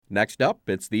Next up,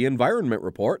 it's the Environment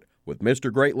Report with Mr.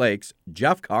 Great Lakes,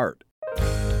 Jeff Cart.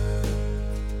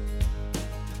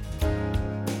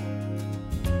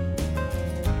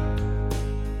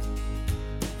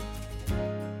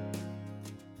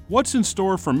 What's in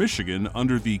store for Michigan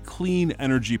under the clean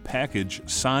energy package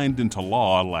signed into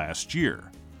law last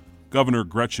year? Governor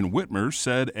Gretchen Whitmer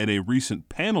said at a recent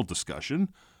panel discussion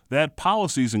that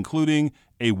policies including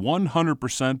a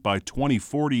 100% by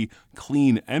 2040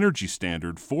 clean energy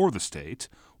standard for the state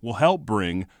will help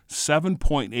bring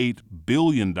 $7.8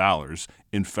 billion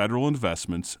in federal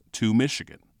investments to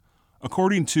Michigan.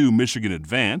 According to Michigan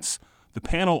Advance, the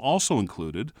panel also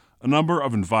included a number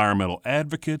of environmental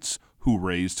advocates who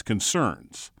raised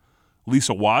concerns.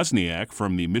 Lisa Wozniak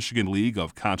from the Michigan League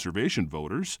of Conservation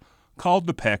Voters called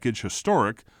the package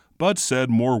historic, but said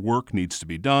more work needs to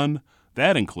be done.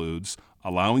 That includes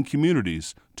allowing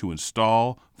communities to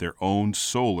install their own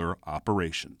solar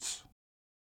operations.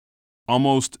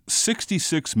 Almost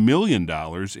 $66 million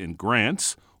in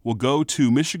grants will go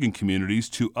to Michigan communities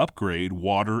to upgrade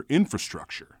water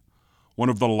infrastructure. One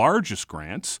of the largest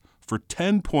grants, for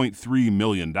 $10.3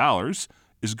 million,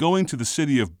 is going to the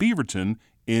city of Beaverton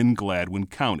in Gladwin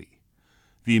County.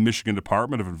 The Michigan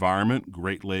Department of Environment,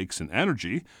 Great Lakes, and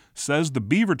Energy says the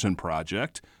Beaverton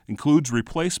project includes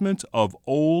replacement of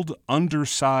old,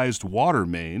 undersized water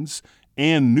mains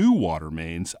and new water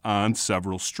mains on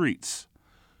several streets.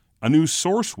 A new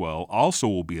source well also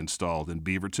will be installed in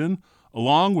Beaverton,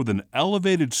 along with an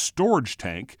elevated storage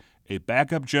tank, a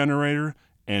backup generator,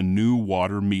 and new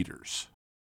water meters.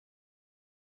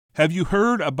 Have you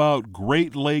heard about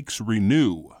Great Lakes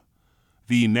ReNEW?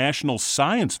 The National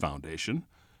Science Foundation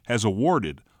has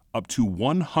awarded up to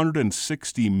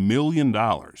 $160 million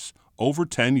over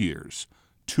 10 years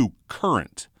to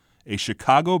Current, a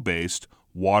Chicago-based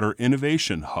water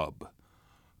innovation hub.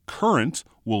 Current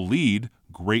will lead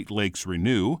Great Lakes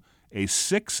ReNEW, a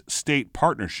 6-state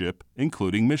partnership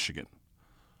including Michigan.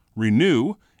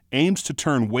 ReNEW aims to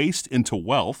turn waste into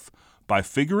wealth by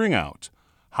figuring out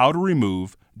how to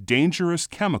remove dangerous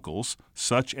chemicals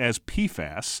such as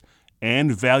PFAS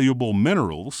and valuable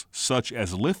minerals such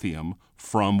as lithium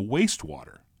from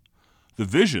wastewater. The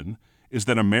vision is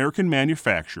that American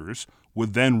manufacturers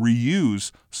would then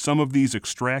reuse some of these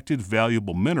extracted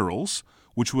valuable minerals,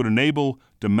 which would enable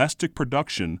domestic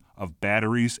production of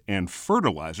batteries and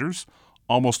fertilizers,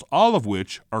 almost all of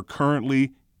which are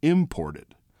currently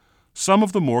imported. Some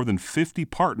of the more than 50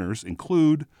 partners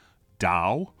include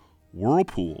Dow,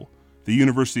 Whirlpool, the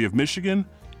University of Michigan,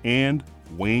 and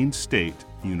Wayne State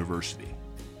University.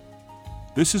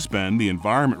 This has been the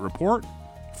Environment Report.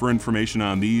 For information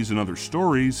on these and other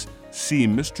stories, see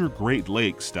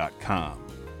MrGreatLakes.com.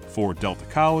 For Delta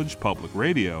College Public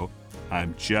Radio,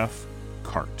 I'm Jeff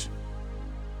Cart.